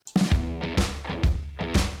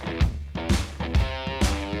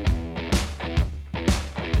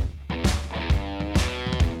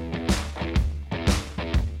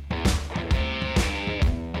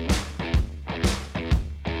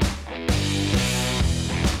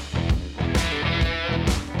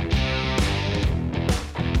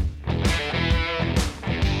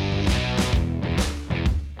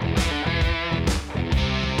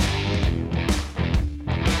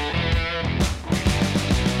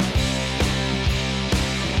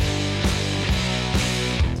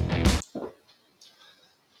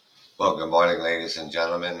Well, good morning, ladies and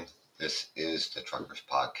gentlemen. This is the Truckers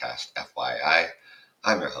Podcast, FYI.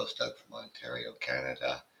 I'm your host, Doug from Ontario,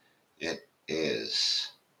 Canada. It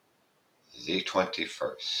is the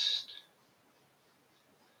 21st.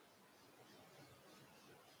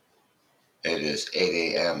 It is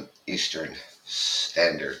 8 a.m. Eastern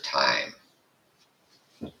Standard Time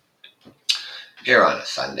here on a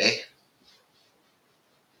Sunday.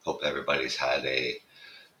 Hope everybody's had a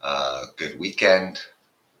good weekend.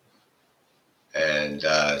 And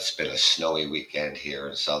it's been a snowy weekend here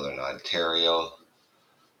in southern Ontario.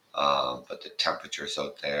 But the temperatures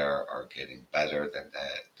out there are getting better than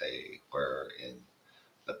that they were in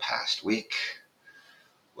the past week,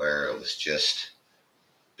 where it was just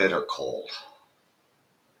bitter cold.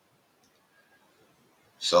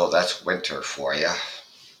 So that's winter for you,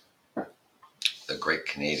 the great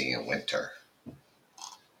Canadian winter.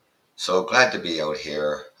 So glad to be out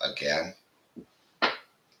here again.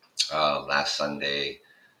 Last Sunday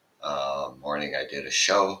morning I did a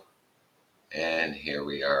show, and here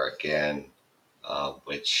we are again,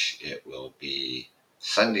 which it will be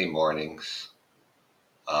Sunday mornings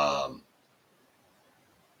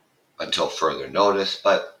until further notice,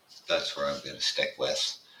 but that's where I'm going to stick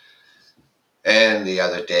with. And the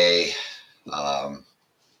other day,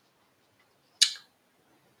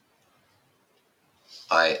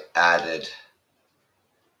 I added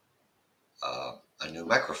a new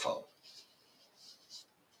microphone,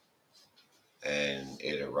 and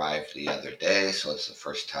it arrived the other day, so it's the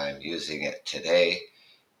first time using it today.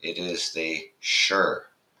 It is the Shure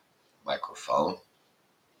microphone,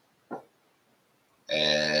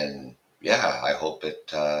 and yeah, I hope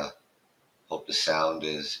hope the sound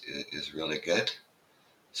is really good.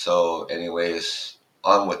 So, anyways,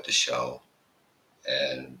 on with the show,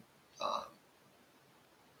 and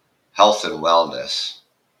health and wellness.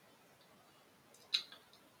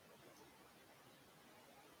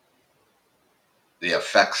 The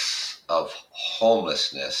effects of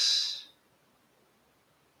homelessness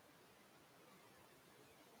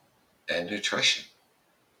and nutrition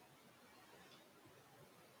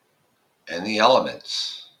and the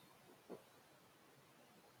elements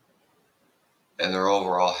and their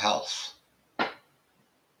overall health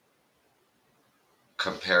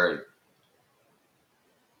compared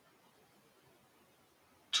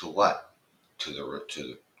to what? To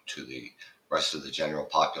the rest of the general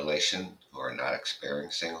population who are not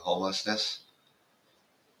experiencing homelessness.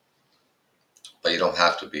 But you don't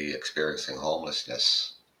have to be experiencing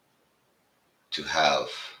homelessness to have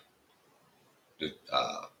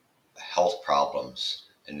health problems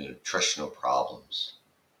and nutritional problems.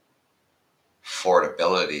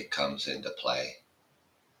 Affordability comes into play.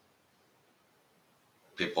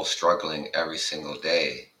 People struggling every single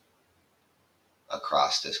day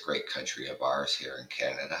across this great country of ours here in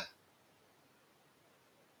Canada.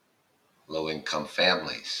 Low-income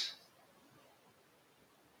families.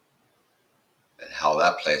 And how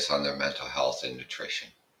that plays on their mental health and nutrition.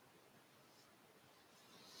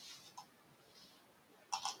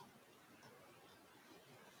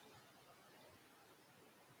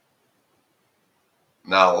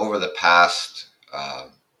 Now, over the past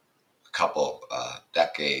couple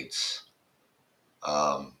decades,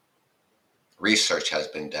 research has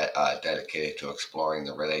been dedicated to exploring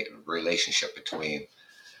the relationship between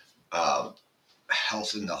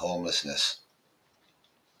health and the homelessness.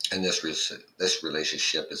 And this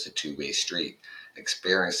relationship is a two-way street.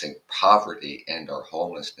 Experiencing poverty and or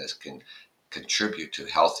homelessness can contribute to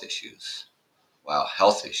health issues, while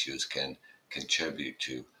health issues can contribute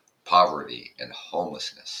to poverty and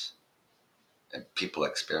homelessness. And people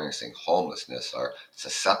experiencing homelessness are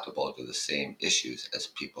susceptible to the same issues as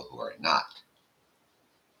people who are not.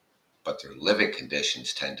 But their living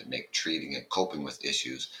conditions tend to make treating and coping with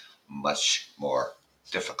issues much more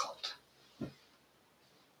difficult.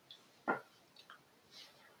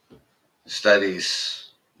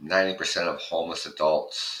 Studies 90% of homeless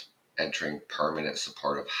adults entering permanent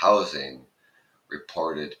supportive housing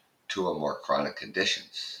reported two or more chronic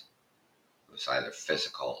conditions. It was either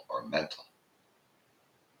physical or mental.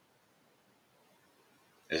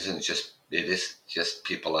 It is just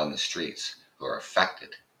people on the streets who are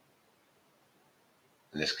affected.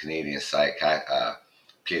 And this Canadian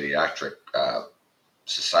Pediatric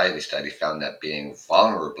Society study found that being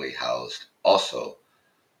vulnerably housed also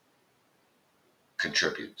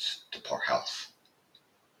contributes to poor health.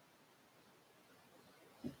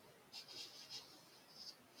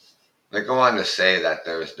 They go on to say that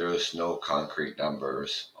there's no concrete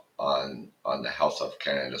numbers on the health of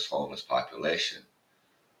Canada's homeless population,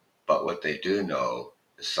 but what they do know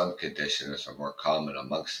is some conditions are more common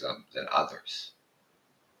amongst them than others.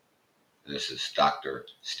 This is Dr.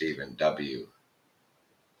 Stephen W.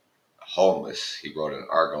 Homeless. He wrote an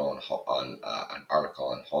article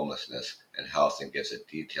on homelessness and health and gives a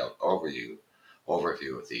detailed overview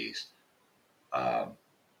of these. Um,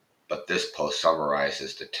 but this post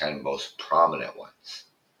summarizes the 10 most prominent ones: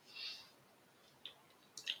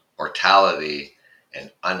 mortality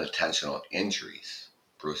and unintentional injuries,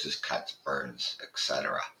 bruises, cuts, burns,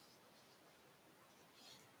 etc.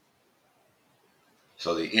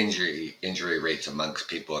 So the injury rates amongst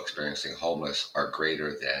people experiencing homeless are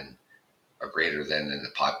greater than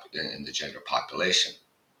in the general population.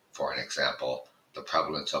 For an example, the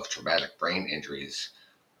prevalence of traumatic brain injuries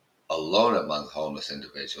alone among homeless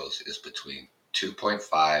individuals is between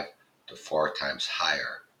 2.5 to 4 times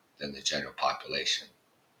higher than the general population.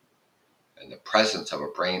 And the presence of a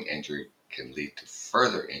brain injury can lead to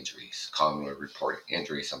further injuries. Commonly reported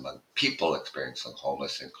injuries among people experiencing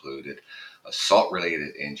homelessness included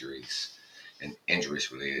assault-related injuries and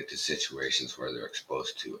injuries related to situations where they're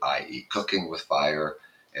exposed to, i.e., cooking with fire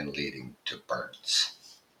and leading to burns.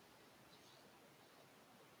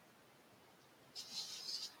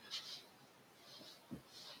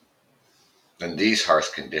 And these harsh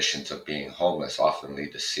conditions of being homeless often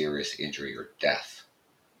lead to serious injury or death.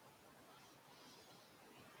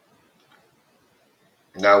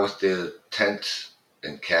 Now, with the tent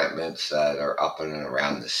encampments that are up in and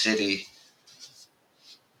around the city,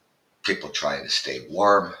 people trying to stay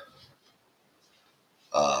warm,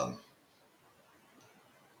 um,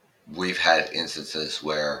 we've had instances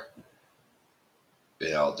where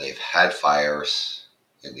they've had fires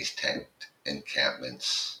in these tent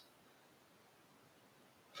encampments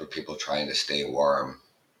for people trying to stay warm.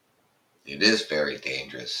 It is very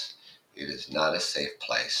dangerous. It is not a safe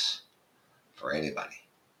place for anybody.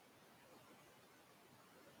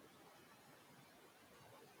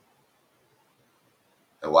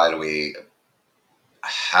 And why do we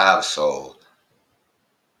have so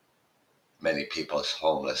many people as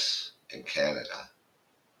homeless in Canada?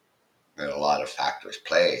 And a lot of factors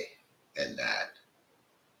play in that.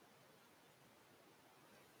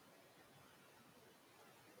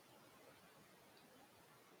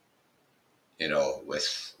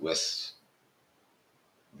 With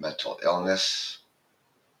mental illness,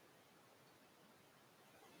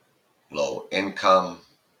 low income,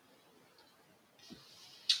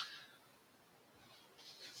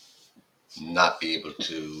 not be able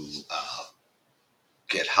to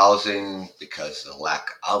get housing because of the lack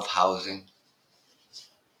of housing.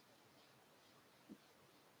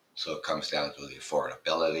 So it comes down to the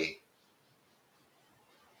affordability.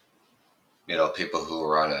 People who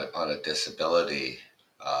are on a disability,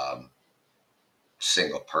 um,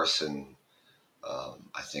 single person,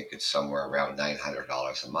 I think it's somewhere around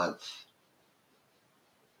 $900 a month.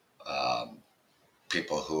 Um,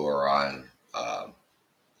 People who are on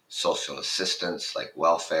social assistance like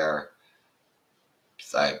welfare,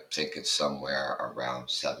 I think it's somewhere around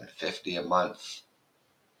 $750 a month.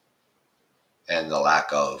 And the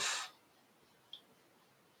lack of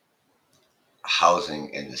housing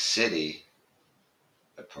in the city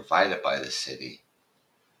provided by the city,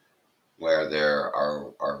 where there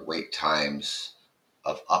are wait times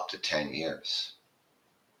of up to 10 years,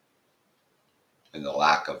 and the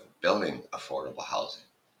lack of building affordable housing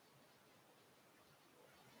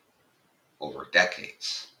over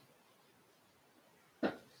decades.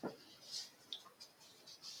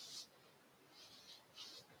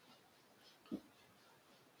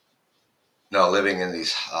 Now, living in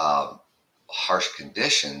these harsh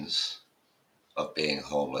conditions of being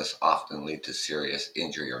homeless often lead to serious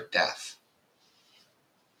injury or death.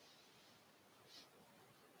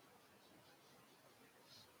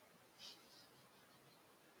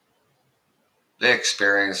 They're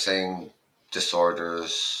experiencing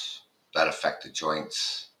disorders that affect the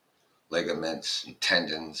joints, ligaments, and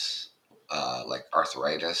tendons, like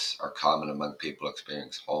arthritis, are common among people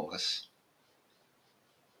experiencing homeless.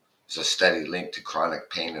 There's a steady link to chronic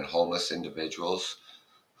pain in homeless individuals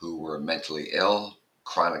who were mentally ill.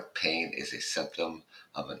 Chronic pain is a symptom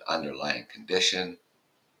of an underlying condition.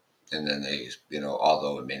 And then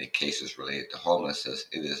although in many cases related to homelessness,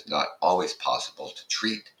 it is not always possible to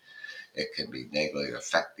treat. It can be negatively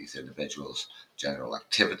affect these individuals' general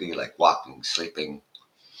activity like walking, sleeping.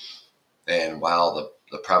 And while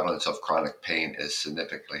the prevalence of chronic pain is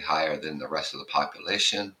significantly higher than the rest of the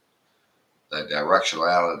population, the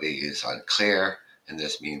directionality is unclear, and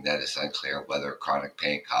this means that it's unclear whether chronic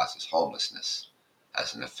pain causes homelessness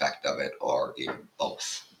as an effect of it or even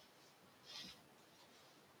both.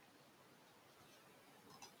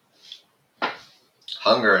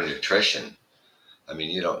 Hunger and nutrition. I mean,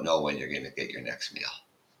 you don't know when you're going to get your next meal.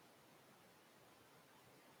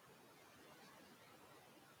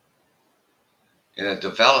 In a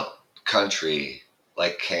developed country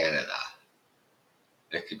like Canada,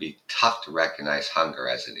 it can be tough to recognize hunger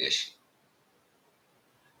as an issue.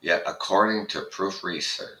 Yet, according to proof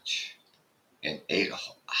research, in 8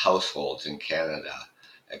 households in Canada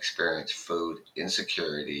experience food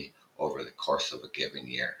insecurity over the course of a given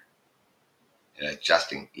year. And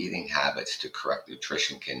adjusting eating habits to correct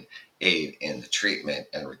nutrition can aid in the treatment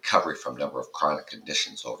and recovery from a number of chronic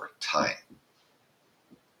conditions over time.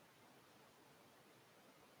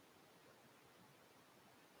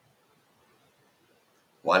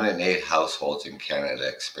 One in 8 households in Canada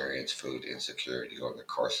experience food insecurity over the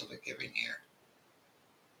course of a given year.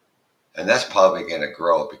 And that's probably going to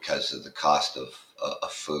grow because of the cost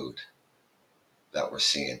of food that we're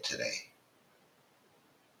seeing today.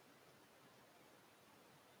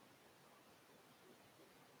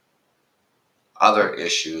 Other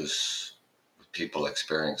issues people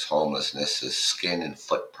experience homelessness is skin and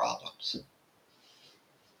foot problems.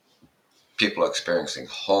 People experiencing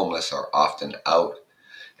homeless are often out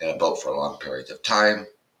and about for long periods of time,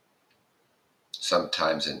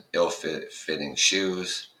 sometimes in ill-fitting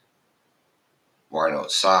shoes,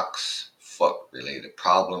 worn-out socks, foot-related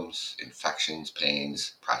problems, infections,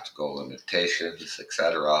 pains, practical limitations,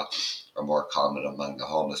 etc. are more common among the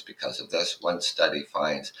homeless because of this. One study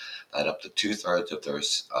finds that up to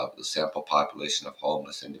 2/3 of the sample population of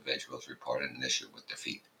homeless individuals reported an issue with their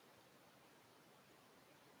feet.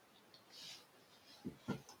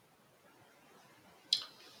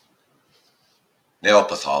 Nail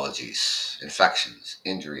pathologies, infections,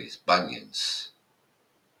 injuries, bunions,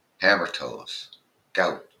 hammer toes,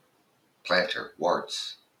 gout, plantar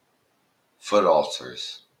warts, foot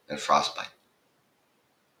ulcers, and frostbite.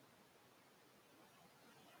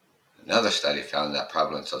 Another study found that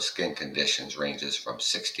prevalence of skin conditions ranges from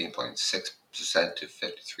 16.6% to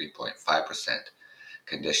 53.5%.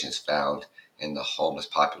 Conditions found in the homeless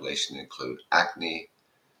population include acne,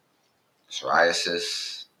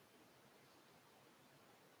 psoriasis,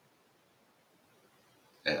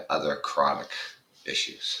 and other chronic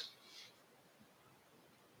issues.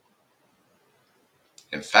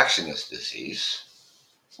 Infectious disease.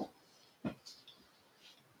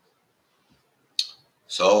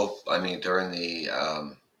 So, during the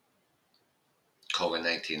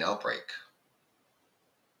COVID-19 outbreak,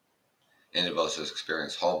 individuals who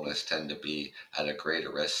experience homelessness tend to be at a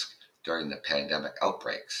greater risk during the pandemic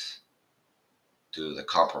outbreaks due to the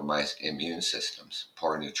compromised immune systems,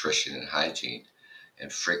 poor nutrition and hygiene,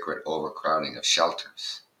 and frequent overcrowding of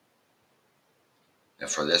shelters. And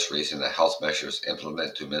for this reason, the health measures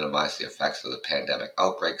implemented to minimize the effects of the pandemic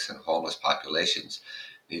outbreaks in homeless populations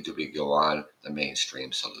need to be beyond the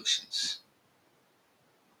mainstream solutions.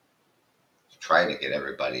 Trying to get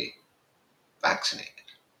everybody vaccinated.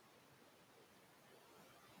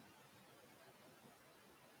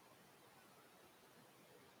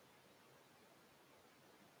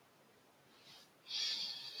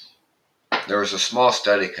 There was a small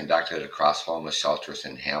study conducted across homeless shelters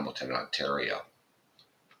in Hamilton, Ontario,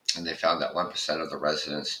 and they found that 1% of the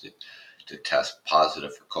residents to test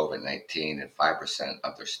positive for COVID-19 and 5%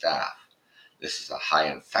 of their staff. This is a high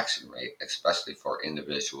infection rate, especially for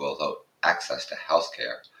individuals without access to health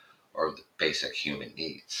care or the basic human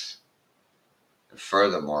needs. And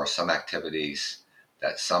furthermore, some activities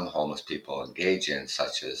that some homeless people engage in,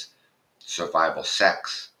 such as survival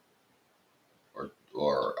sex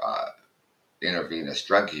or intravenous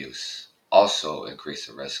drug use, also increase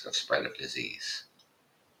the risk of spread of disease.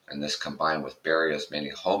 And this, combined with barriers many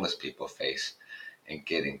homeless people face in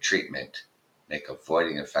getting treatment, make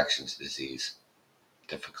avoiding infectious disease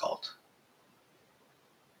difficult.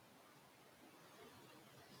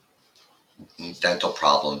 Dental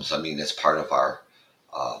problems, it's part of our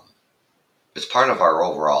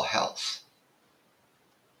overall health.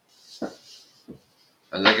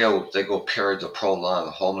 And they go periods of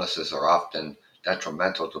prolonged homelessness are often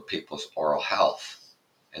detrimental to people's oral health,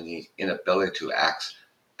 and the inability to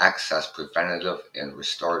access preventative and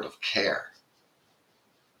restorative care,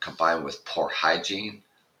 combined with poor hygiene,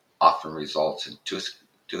 often results in tooth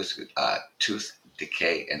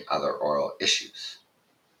decay and other oral issues.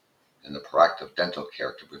 And the proactive dental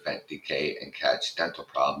care to prevent decay and catch dental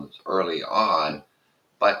problems early on,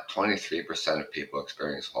 but 23% of people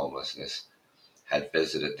experiencing homelessness had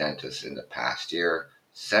visited dentists in the past year.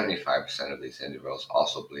 75% of these individuals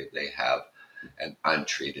also believe they have an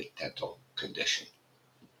untreated dental condition.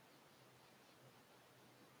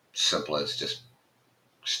 Simple as just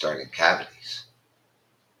starting cavities.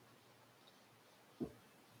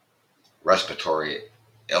 Respiratory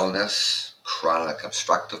illness, chronic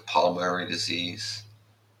obstructive pulmonary disease,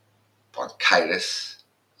 bronchitis,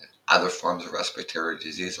 and Other forms of respiratory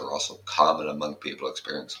disease are also common among people who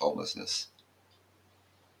experience homelessness.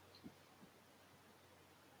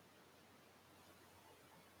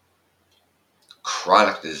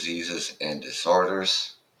 Chronic diseases and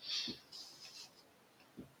disorders.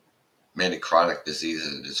 Many chronic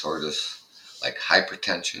diseases and disorders like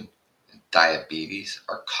hypertension and diabetes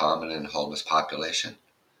are common in the homeless population,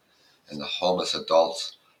 and the homeless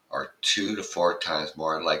adults are 2 to 4 times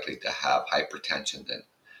more likely to have hypertension than,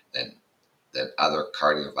 than other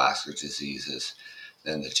cardiovascular diseases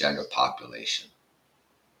than the general population.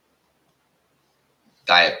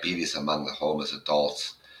 Diabetes among the homeless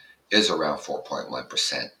adults is around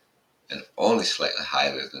 4.1% and only slightly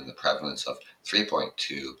higher than the prevalence of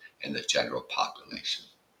 3.2 in the general population.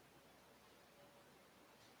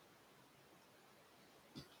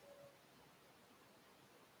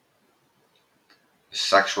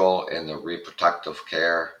 Sexual and the reproductive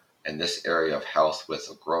care in this area of health with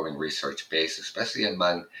a growing research base, especially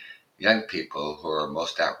among young people who are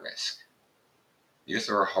most at risk. Youth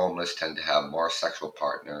who are homeless tend to have more sexual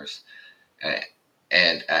partners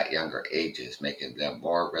and at younger ages, making them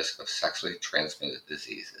more at risk of sexually transmitted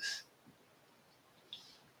diseases.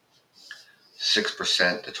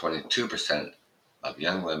 6% to 22% of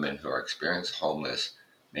young women who are experiencing homeless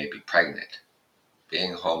may be pregnant.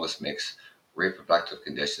 Being homeless makes reproductive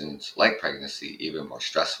conditions like pregnancy even more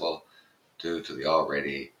stressful due to the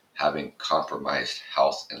already having compromised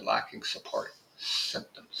health and lacking support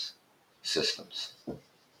systems.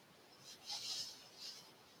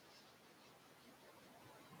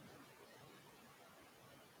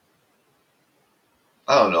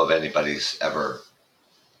 I don't know if anybody's ever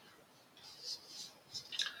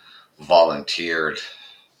volunteered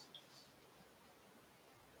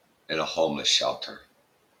in a homeless shelter.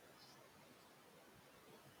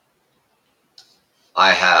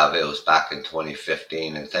 I have. It was back in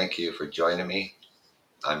 2015, and thank you for joining me.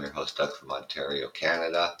 I'm your host, Doug from Ontario,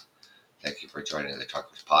 Canada. Thank you for joining the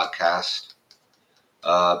Truckers Podcast.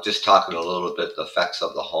 Just talking a little bit the effects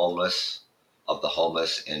of the homeless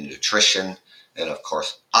in nutrition, and of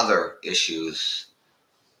course other issues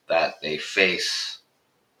that they face,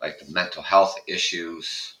 like the mental health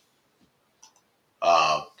issues,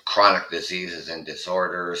 chronic diseases and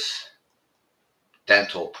disorders,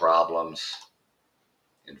 dental problems,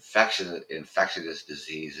 infectious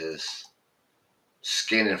diseases,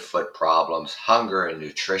 skin and foot problems, hunger and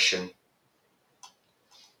nutrition.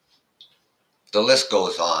 The list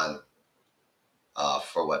goes on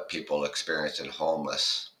for what people experience in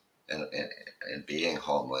homeless and being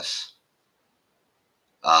homeless.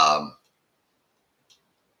 Um,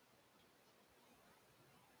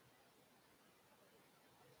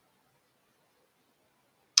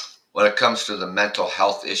 when it comes to the mental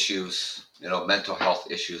health issues, mental health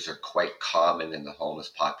issues are quite common in the homeless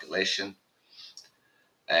population.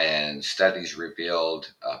 And studies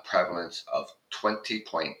revealed a prevalence of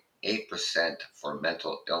 20.8% for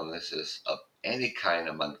mental illnesses of any kind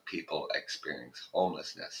among people experiencing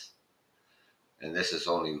homelessness. And this is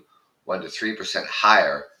only 1 to 3%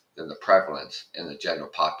 higher than the prevalence in the general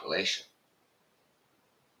population.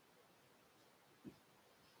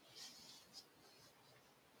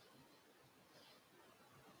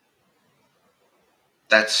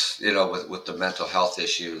 That's, with the mental health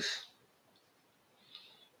issues,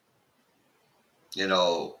 then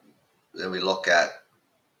we look at,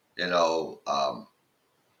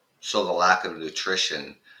 so the lack of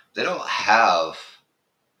nutrition, they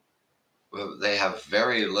have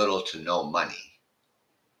very little to no money.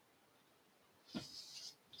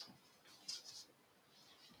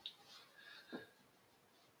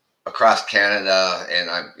 Across Canada, and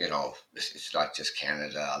it's not just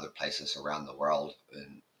Canada, other places around the world,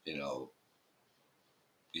 and,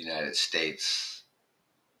 United States,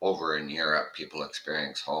 over in Europe, people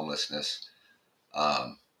experience homelessness,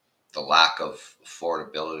 the lack of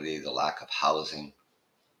affordability, the lack of housing.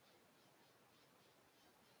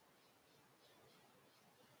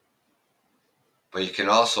 But you can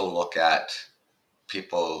also look at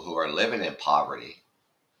people who are living in poverty,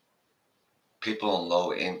 people in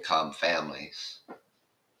low income families,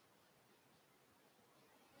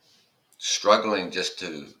 struggling just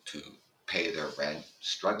to pay their rent,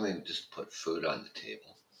 struggling just to put food on the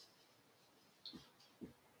table.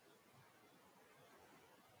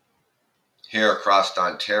 Here across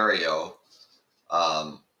Ontario,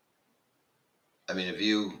 if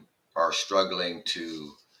you are struggling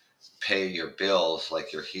to pay your bills,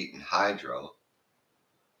 like your heat and hydro,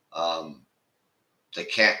 they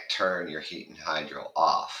can't turn your heat and hydro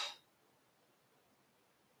off.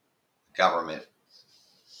 Government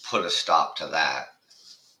put a stop to that.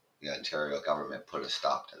 the Ontario government put a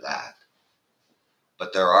stop to that.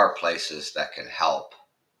 But there are places that can help.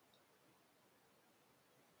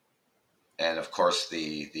 And of course,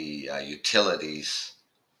 the utilities,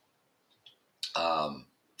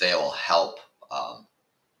 they'll help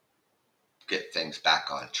get things back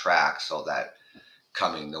on track so that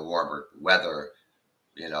coming the warmer weather,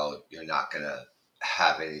 you're not going to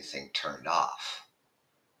have anything turned off.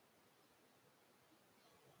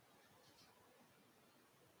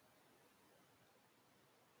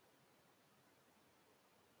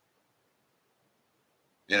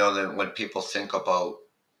 Then when people think about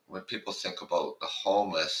the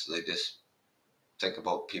homeless, they just think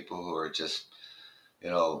about people who are just,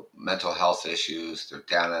 mental health issues. They're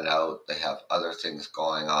down and out. They have other things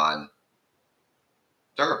going on.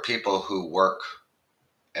 There are people who work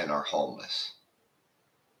and are homeless.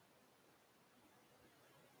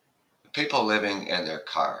 People living in their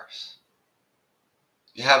cars.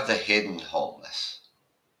 You have the hidden homeless.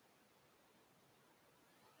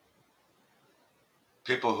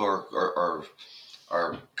 People who are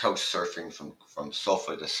couch surfing from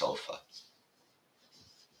sofa to sofa.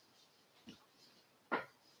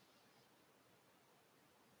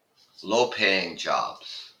 Low paying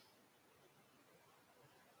jobs.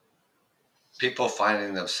 People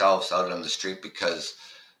finding themselves out on the street because,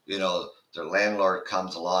 their landlord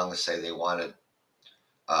comes along and say they want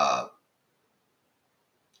to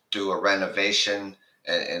do a renovation,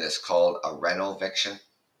 and it's called a reno-eviction.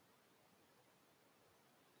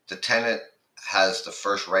 The tenant has the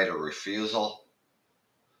first right of refusal.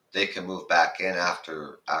 They can move back in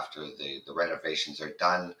after the renovations are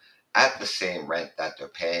done at the same rent that they're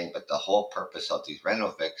paying. But the whole purpose of these reno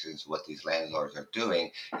evictions, what these landlords are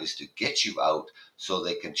doing, is to get you out so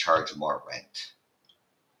they can charge more rent.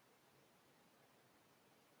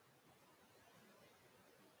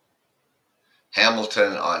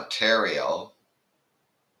 Hamilton, Ontario,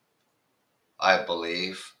 I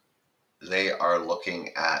believe they are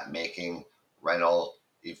looking at making rental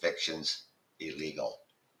evictions illegal.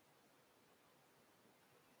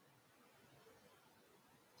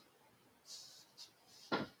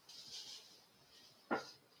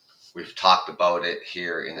 We've talked about it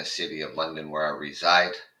here in the city of London where I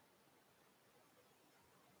reside.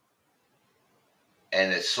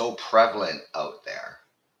 And it's so prevalent out there,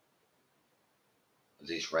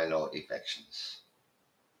 these rental evictions,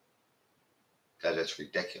 that it's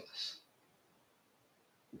ridiculous.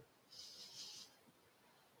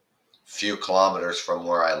 Few kilometers from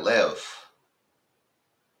where I live,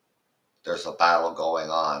 there's a battle going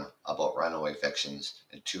on about rental evictions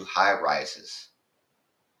in 2 high rises.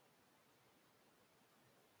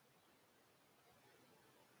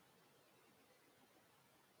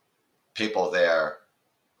 People there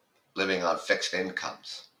living on fixed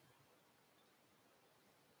incomes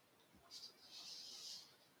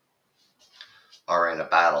are in a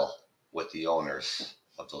battle with the owners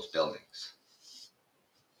of those buildings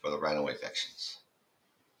for the rental evictions.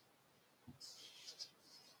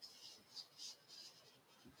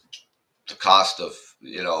 The cost of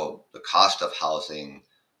housing,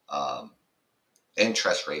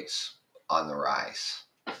 interest rates on the rise.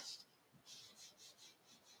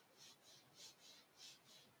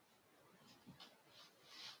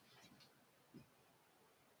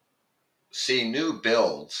 See, new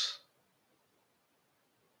builds,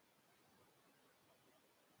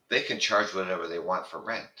 they can charge whatever they want for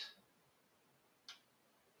rent.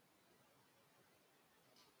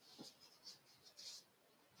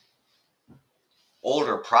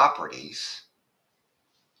 Older properties,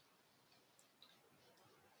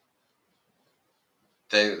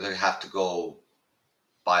 they have to go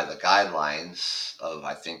by the guidelines of,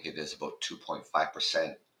 I think it is about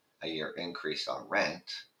 2.5% a year increase on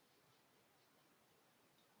rent.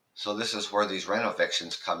 So this is where these rent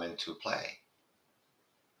evictions come into play.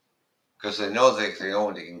 Because they know they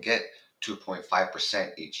only can get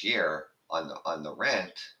 2.5% each year on the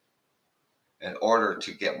rent in order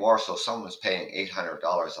to get more. So someone's paying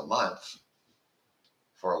 $800 a month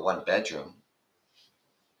for a 1-bedroom,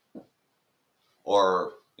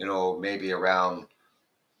 or maybe around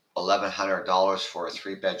 $1,100 for a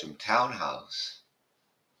 3-bedroom townhouse.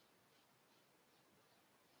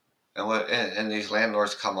 And these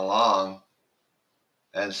landlords come along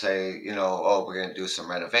and say, oh, we're going to do some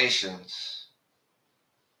renovations.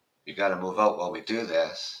 You got to move out while we do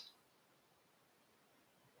this.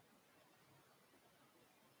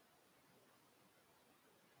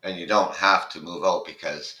 And you don't have to move out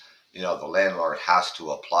because, the landlord has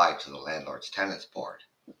to apply to the landlord's tenants board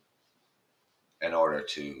in order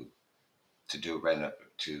to do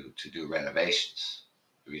renovations.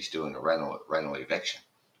 If he's doing a rental eviction.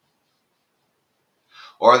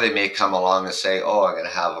 Or they may come along and say, oh, I'm going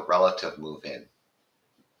to have a relative move in.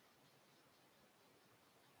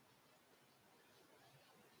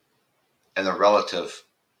 And the relative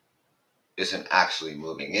isn't actually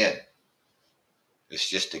moving in. It's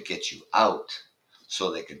just to get you out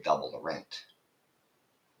so they can double the rent.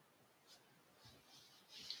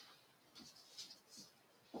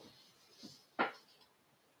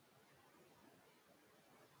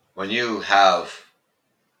 When you have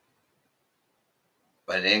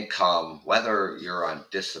an income, whether you're on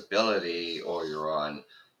disability or you're on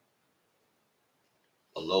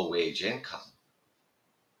a low wage income,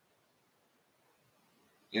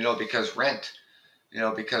 because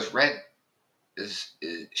rent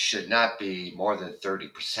should not be more than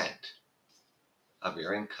 30% of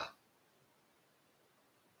your income.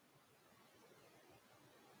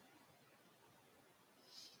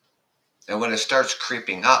 And when it starts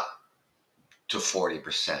creeping up to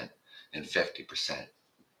 40% and 50%,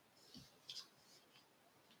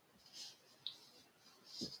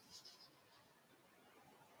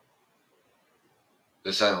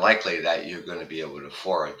 it's unlikely that you're going to be able to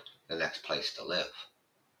afford the next place to live.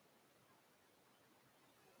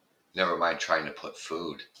 Never mind trying to put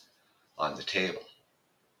food on the table.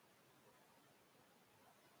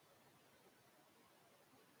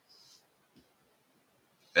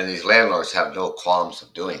 And these landlords have no qualms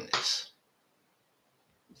of doing this.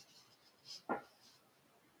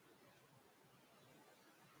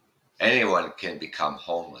 Anyone can become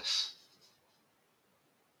homeless.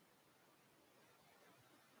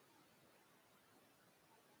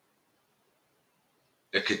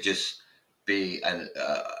 It could just be an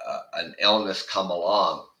illness come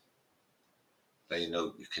along that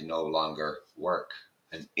you can no longer work,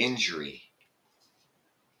 an injury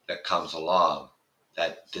that comes along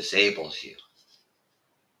that disables you.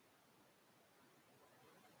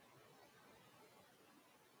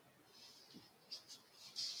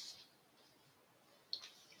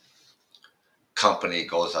 Company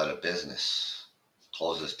goes out of business,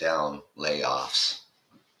 closes down, layoffs.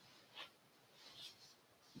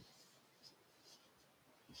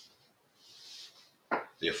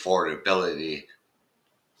 The affordability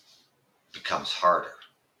becomes harder.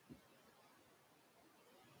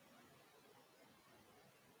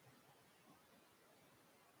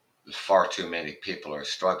 Far too many people are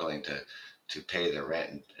struggling to pay their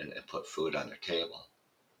rent and put food on their table.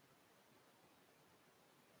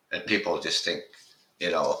 And people just think,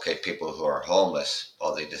 okay, people who are homeless,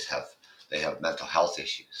 well, they have mental health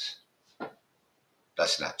issues.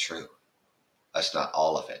 That's not true. That's not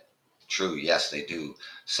all of it. True, yes, they do.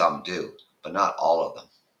 Some do, but not all of them.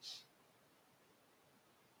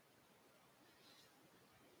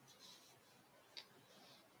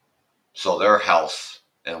 So their health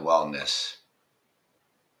and wellness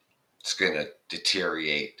is going to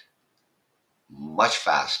deteriorate much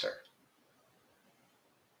faster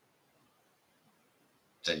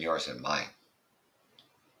than yours and mine.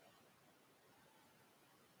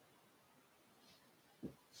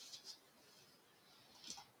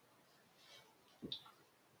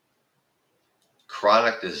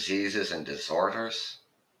 Chronic diseases and disorders,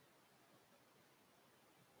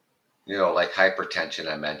 like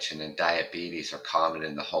hypertension I mentioned and diabetes are common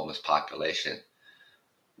in the homeless population.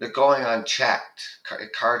 They're going unchecked.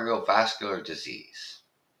 Cardiovascular disease,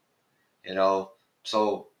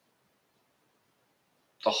 so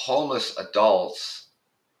the homeless adults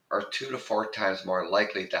are 2 to 4 times more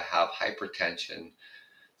likely to have hypertension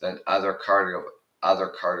than other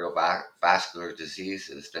cardiovascular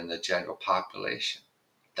diseases than the general population.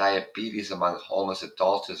 Diabetes among homeless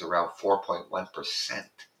adults is around 4.1%.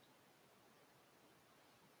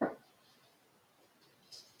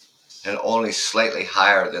 And only slightly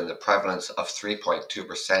higher than the prevalence of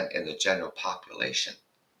 3.2% in the general population.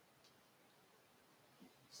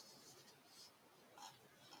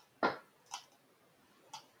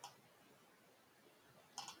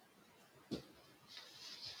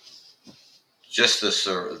 Just the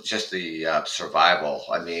survival.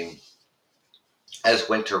 I mean, as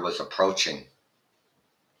winter was approaching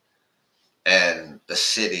and the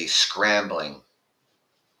city scrambling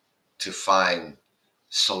to find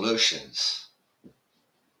solutions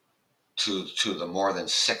to the more than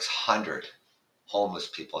 600 homeless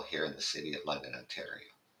people here in the city of London, Ontario.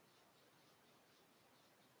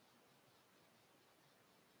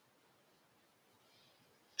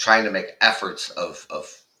 Trying to make efforts of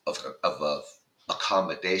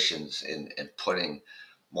accommodations and putting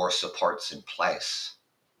more supports in place.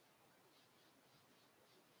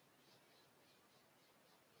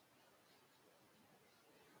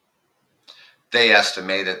 They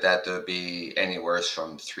estimated that there'd be anywhere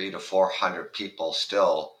from 300 to 400 people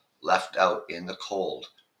still left out in the cold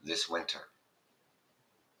this winter,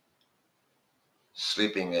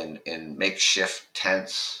 sleeping in makeshift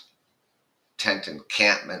tents, tent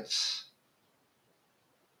encampments.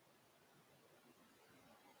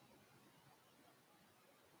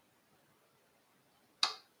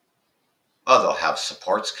 Oh, they'll have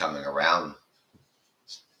supports coming around.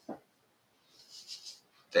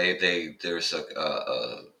 There's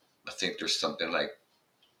I think there's something like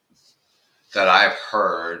that I've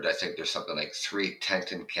heard. I think there's something like 3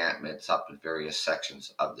 tent encampments up in various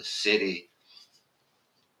sections of the city.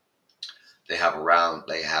 They have around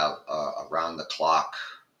the clock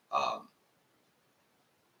um,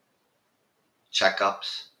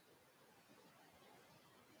 checkups.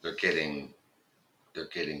 They're getting they're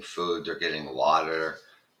getting food. They're getting water.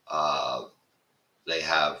 Uh, they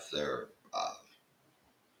have their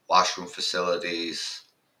washroom facilities.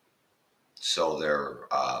 So they're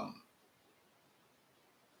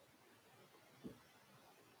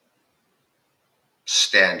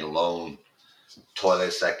standalone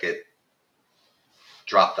toilets that get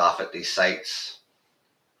dropped off at these sites.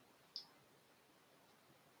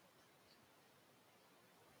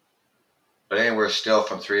 But anywhere still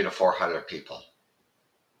from 300 to 400 people.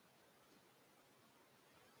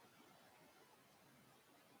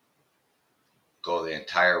 Go the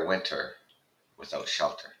entire winter without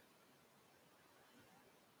shelter.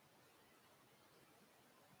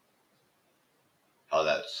 How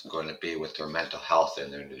that's going to be with their mental health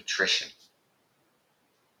and their nutrition.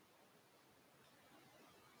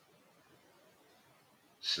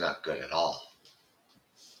 It's not good at all.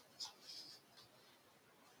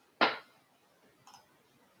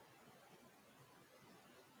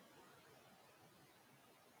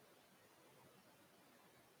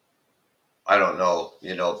 I don't know.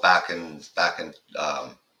 Back in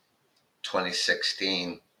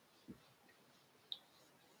 2016,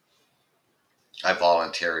 I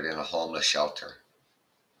volunteered in a homeless shelter,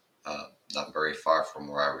 not very far from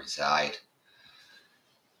where I reside.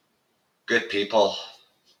 Good people,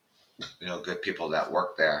 good people that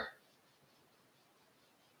work there.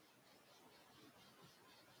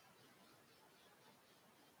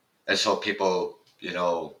 And so people,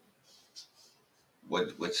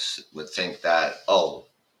 would think that, oh,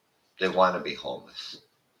 they want to be homeless.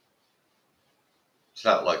 It's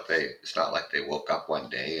not like they woke up one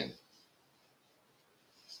day and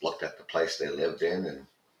looked at the place they lived in and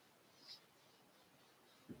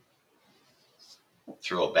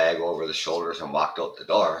threw a bag over the shoulders and walked out the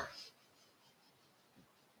door.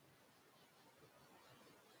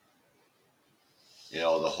 The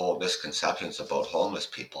whole misconceptions about homeless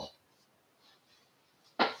people.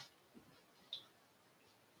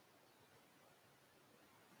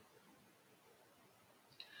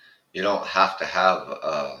 You don't have to have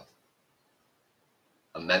a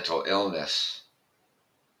mental illness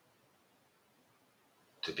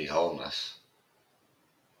to be homeless.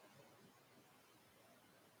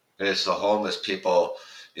 It's the homeless people,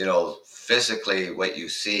 physically what you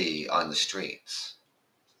see on the streets.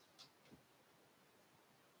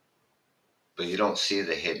 But you don't see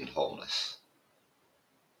the hidden homeless.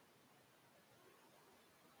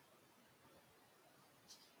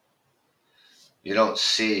 You don't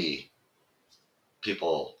see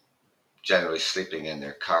people generally sleeping in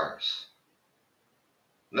their cars.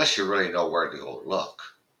 Unless you really know where to go look.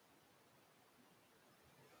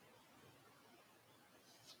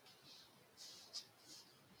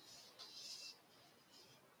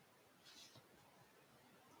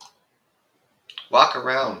 Walk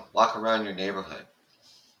around your neighborhood.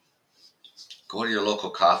 Go to your local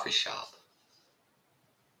coffee shop.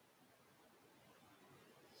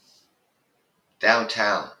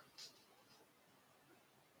 Downtown.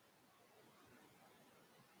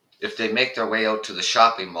 If they make their way out to the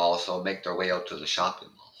shopping malls, they'll make their way out to the shopping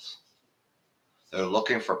malls. They're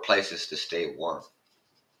looking for places to stay warm.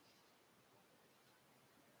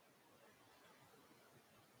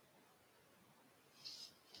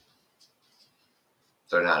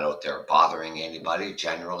 They're not out there bothering anybody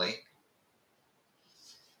generally.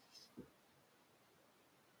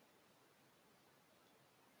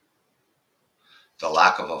 The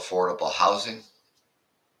lack of affordable housing,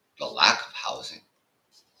 the lack of housing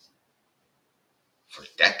for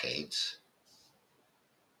decades.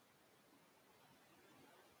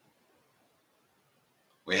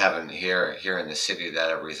 We haven't here in the city that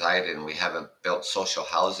I reside in, we haven't built social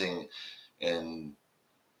housing in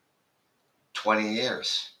 20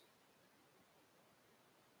 years.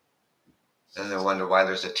 And they wonder why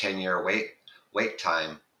there's a 10-year wait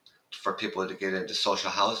time for people to get into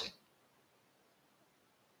social housing.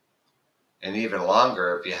 And even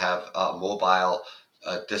longer if you have a mobile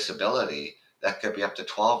disability, that could be up to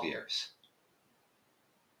 12 years.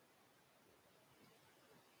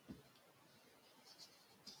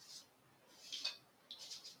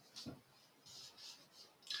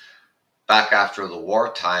 Back after the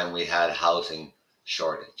wartime, we had housing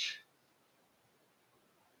shortage.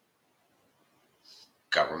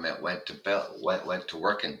 Government went to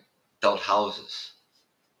work and built houses.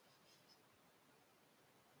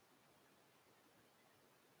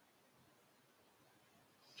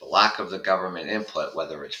 The lack of the government input,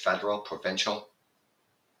 whether it's federal, provincial,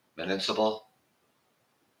 municipal,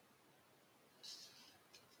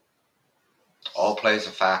 all plays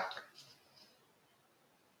a factor.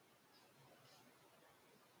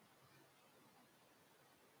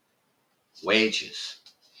 Wages.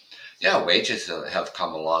 Yeah, wages have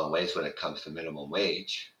come a long ways when it comes to minimum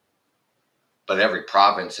wage. But every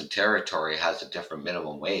province and territory has a different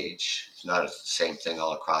minimum wage. It's not the same thing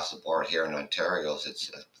all across the board. Here in Ontario, I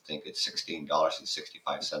think it's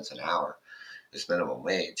 $16.65 an hour is minimum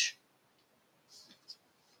wage.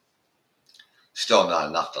 Still not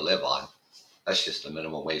enough to live on. That's just the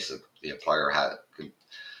minimum wage that the employer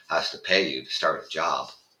has to pay you to start a job.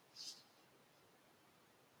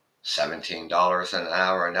 $17 an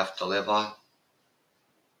hour enough to live on?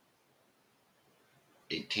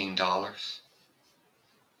 $18?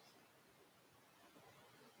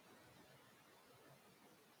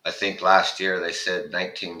 I think last year they said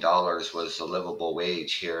 $19 was the livable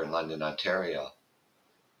wage here in London, Ontario.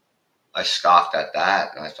 I scoffed at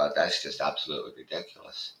that and I thought that's just absolutely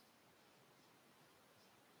ridiculous.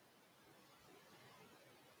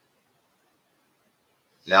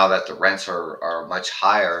 Now that the rents are much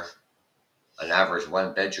higher, an average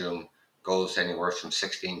one bedroom goes anywhere from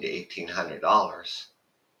 $1,600 to $1,800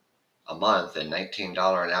 a month, and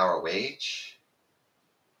 $19 an hour wage.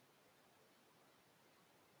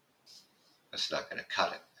 That's not going to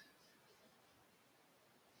cut it.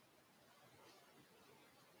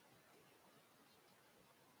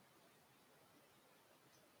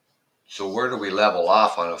 So where do we level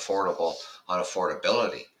off on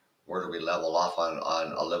affordability? Where do we level off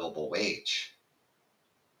on a livable wage?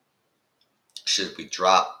 Should we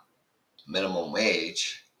drop minimum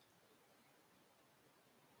wage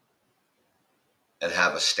and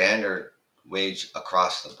have a standard wage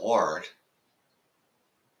across the board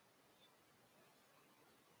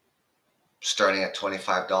starting at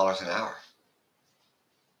 $25 an hour?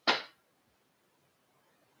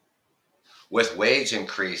 With wage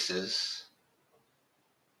increases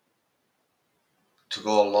to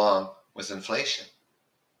go along with inflation.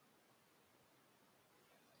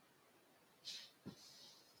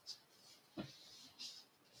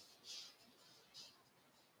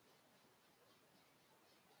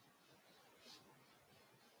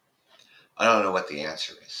 I don't know what the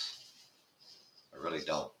answer is. I really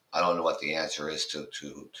don't. I don't know what the answer is to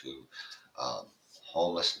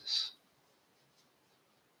homelessness.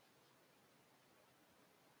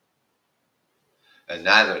 And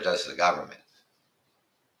neither does the government.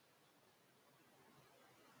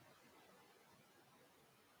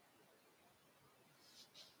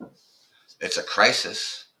 It's a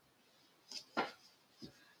crisis,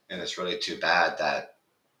 and it's really too bad that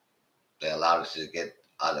they allowed it to get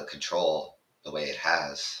out of control the way it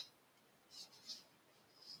has.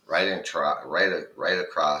 Right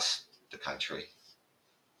across the country,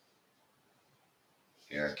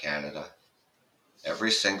 here in Canada, every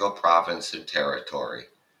single province and territory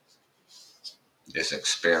is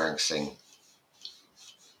experiencing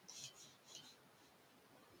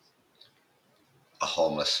a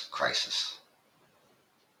homeless crisis.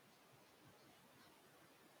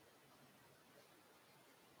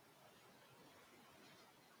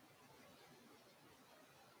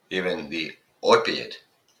 Even the opioid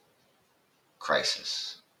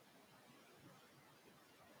crisis.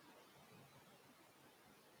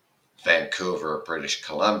 Vancouver, British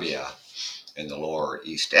Columbia, in the lower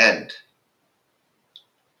East End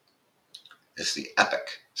is the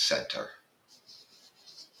epicenter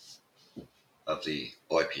of the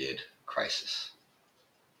opioid crisis.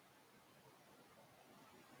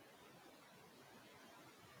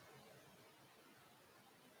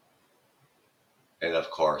 And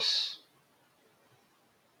of course,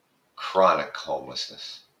 chronic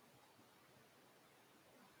homelessness.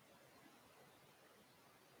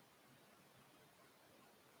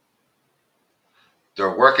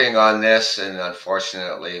 They're working on this, and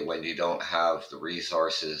unfortunately, when you don't have the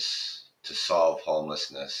resources to solve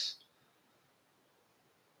homelessness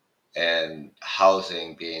and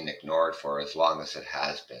housing being ignored for as long as it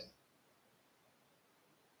has been,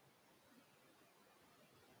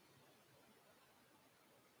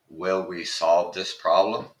 Will we solve this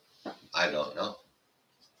problem? I don't know.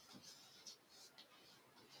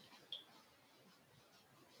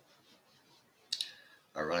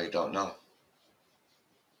 I really don't know.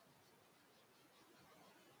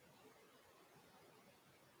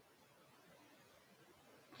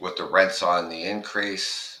 With the rents on the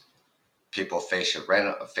increase, people facing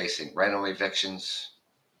rental evictions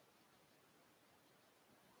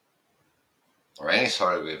or any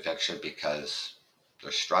sort of eviction because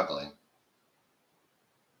they're struggling,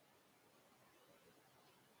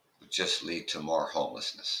 would just lead to more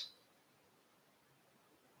homelessness.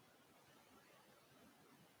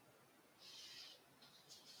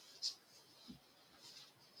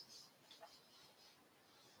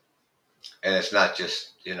 And it's not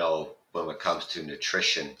just, when it comes to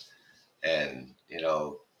nutrition and,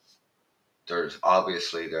 there's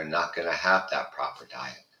obviously they're not going to have that proper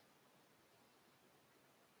diet.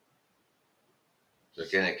 They're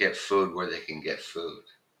going to get food where they can get food.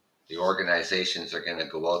 The organizations are going to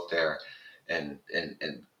go out there and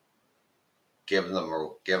give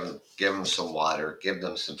them some water, give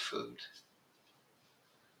them some food.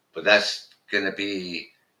 But that's going to be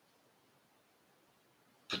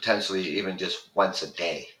potentially even just once a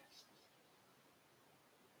day.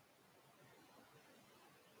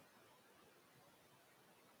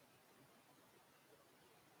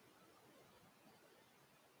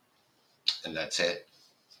 And that's it.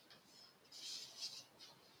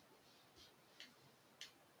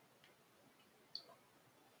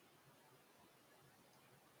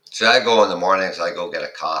 So I go in the mornings, I go get a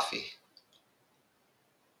coffee.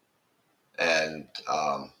 And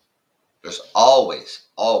there's always,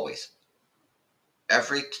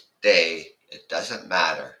 every day, it doesn't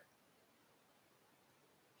matter,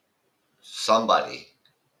 somebody,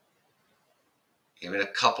 even a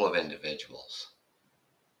couple of individuals,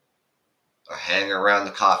 are hanging around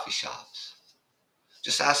the coffee shops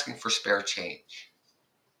just asking for spare change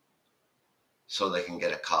so they can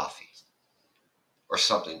get a coffee or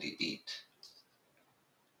something to eat.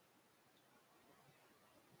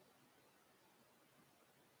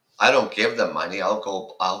 I don't give them money. I'll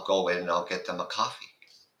go in and I'll get them a coffee.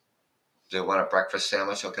 If they want a breakfast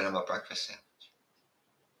sandwich, I'll get them a breakfast sandwich.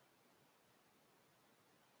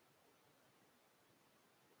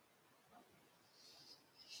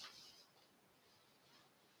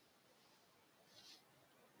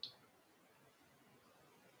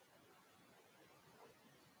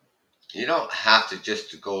 You don't have to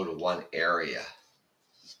just to go to one area,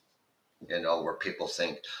 where people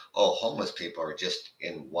think, oh, homeless people are just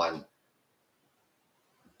in one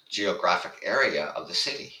geographic area of the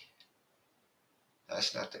city.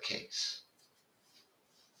 That's not the case.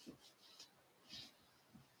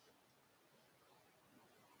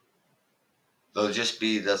 They'll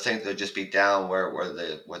think they'll just be down where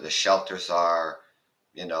the shelters are,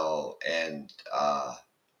 and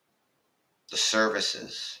the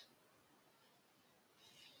services.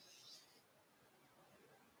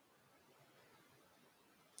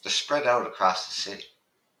 They're spread out across the city.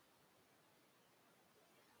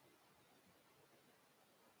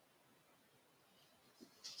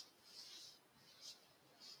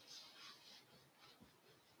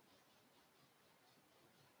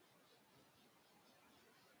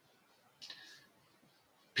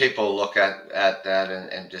 People look at that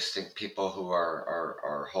and just think people who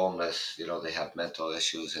are homeless, they have mental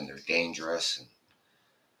issues and they're dangerous,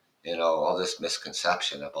 and all this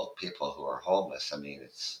misconception about people who are homeless. I mean,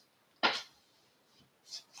 it's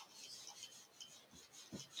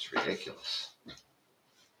ridiculous.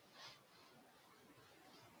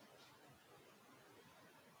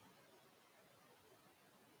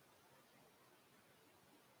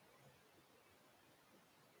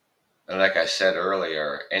 And like I said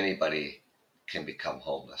earlier, anybody can become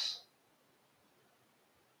homeless.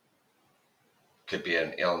 Could be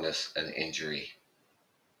an illness, an injury,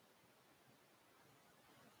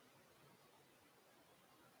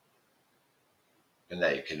 and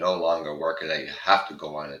that you can no longer work and that you have to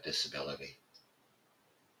go on a disability.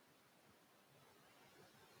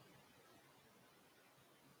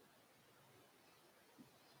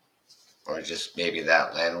 Or just maybe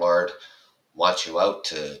that landlord wants you out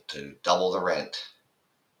to double the rent.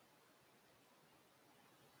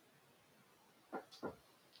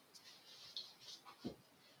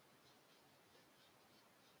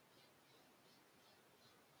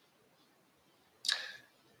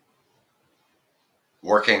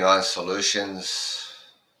 Working on solutions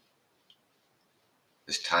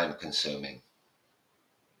is time consuming.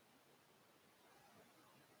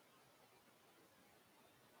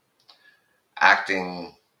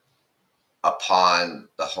 Acting upon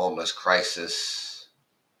the homeless crisis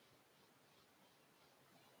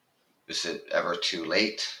Is it ever too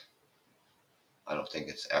late? I don't think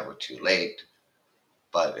it's ever too late,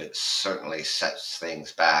 but it certainly sets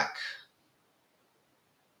things back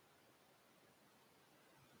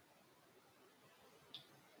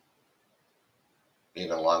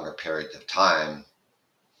even longer periods of time.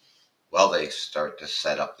 Well, they start to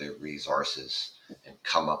set up their resources and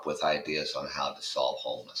come up with ideas on how to solve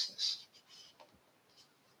homelessness.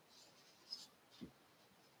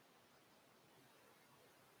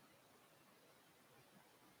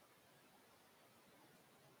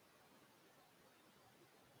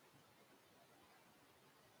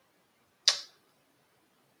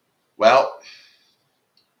 Well,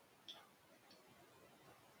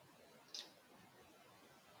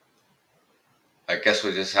 I guess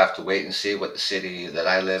we just have to wait and see what the city that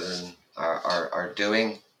I live in are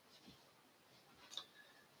doing.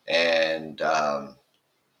 And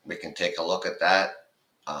we can take a look at that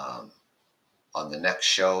um, on the next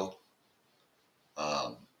show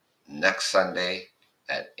um, next Sunday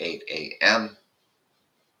at 8 a.m.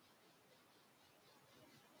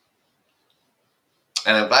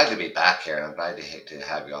 And I'm glad to be back here, and I'm glad to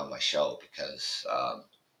have you on my show because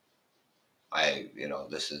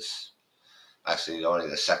this is actually only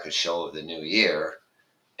the second show of the new year,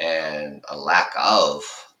 and a lack of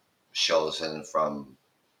shows in from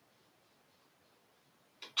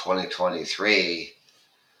 2023,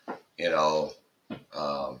 you know,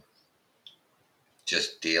 um,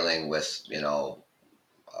 just dealing with,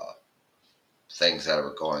 uh, things that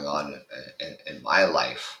are going on in my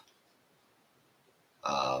life.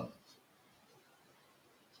 Um,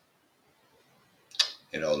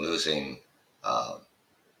 Losing um,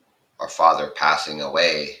 our father passing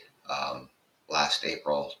away last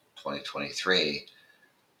April 2023,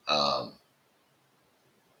 um,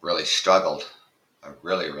 really struggled. I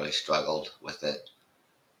really, really struggled with it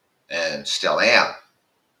and still am.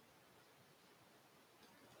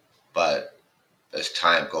 But as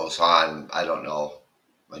time goes on, I don't know.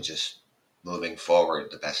 I'm just moving forward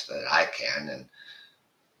the best that I can. And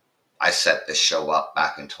I set this show up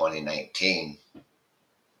back in 2019,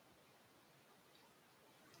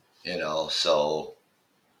 so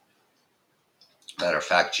matter of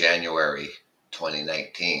fact, January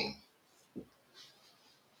 2019.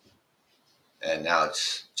 And now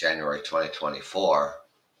it's January 2024.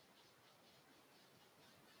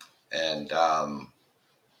 And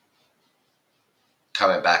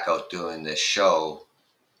coming back out doing this show,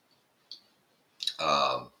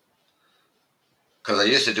 because I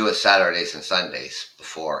used to do it Saturdays and Sundays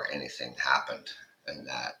before anything happened and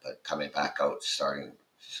that, but coming back out,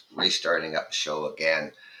 restarting up the show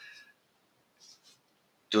again,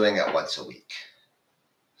 doing it once a week,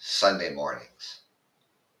 Sunday mornings.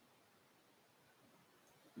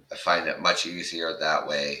 I find it much easier that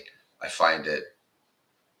way. I find it,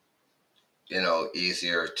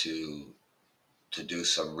 easier to do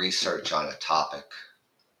some research on a topic.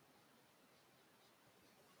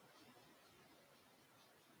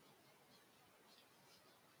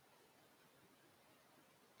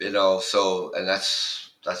 So, and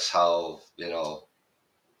that's how,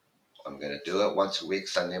 I'm going to do it once a week,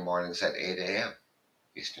 Sunday mornings at 8 a.m.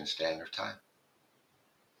 Eastern Standard Time.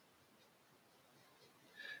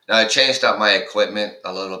 Now, I changed up my equipment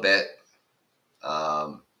a little bit.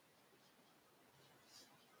 Um,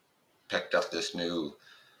 Picked up this new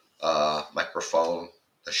microphone,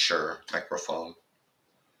 the Shure microphone.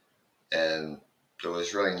 And there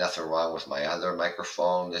was really nothing wrong with my other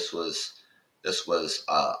microphone. This was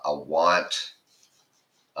a want,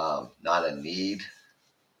 not a need.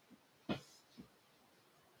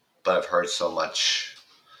 But I've heard so much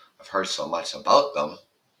about them,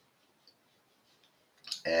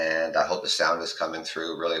 and I hope the sound is coming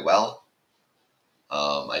through really well.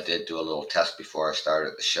 I did do a little test before I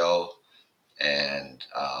started the show, and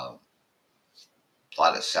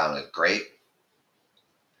thought it sounded great.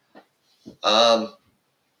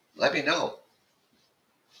 Let me know.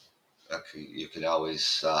 You can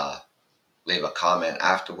always leave a comment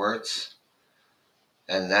afterwards,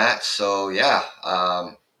 and that. So yeah,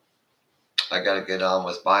 I got to get on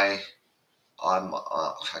with I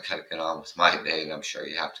got to get on with my day, and I'm sure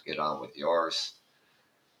you have to get on with yours.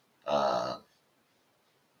 Uh,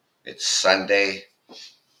 it's Sunday.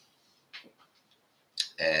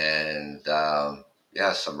 And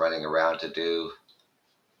yeah, some running around to do,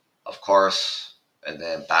 of course, and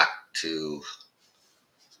then back to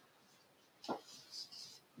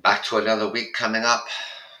another week coming up.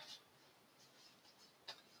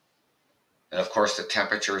 And of course, the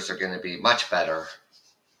temperatures are going to be much better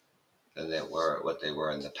than what they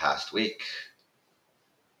were in the past week.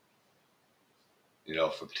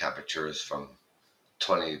 From temperatures from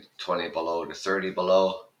 20 below to 30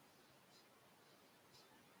 below.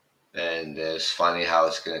 And it's funny how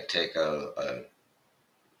it's going to take a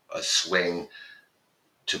swing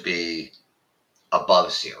to be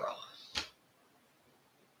above zero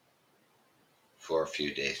for a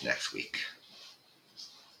few days next week.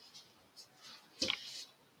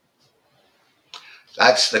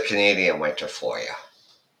 That's the Canadian winter for you.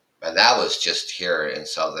 And that was just here in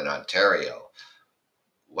southern Ontario.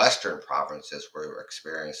 Western provinces were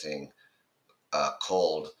experiencing a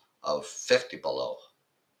cold of 50 below,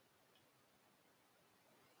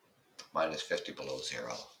 minus 50 below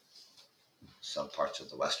zero. Some parts of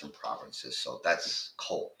the western provinces, so that's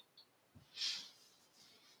cold.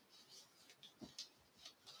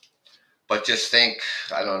 But just think,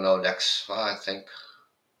 I don't know, I think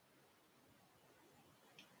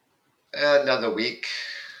another week,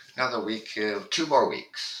 2 more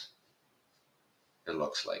weeks, it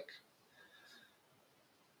looks like.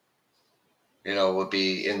 We'll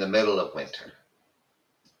be in the middle of winter.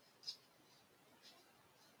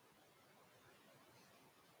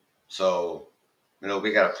 So,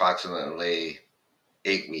 we got approximately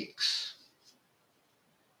 8 weeks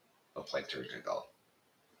of winter to go.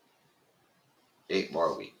 8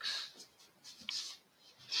 more weeks.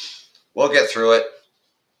 We'll get through it.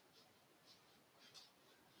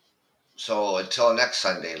 So until next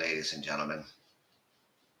Sunday, ladies and gentlemen,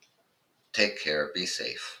 take care, be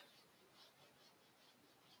safe.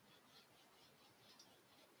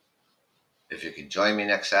 If you can join me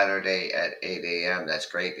next Saturday at 8 a.m., that's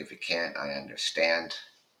great. If you can't, I understand.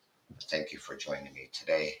 Thank you for joining me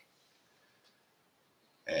today.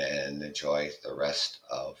 And enjoy the rest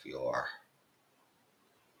of your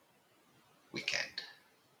weekend.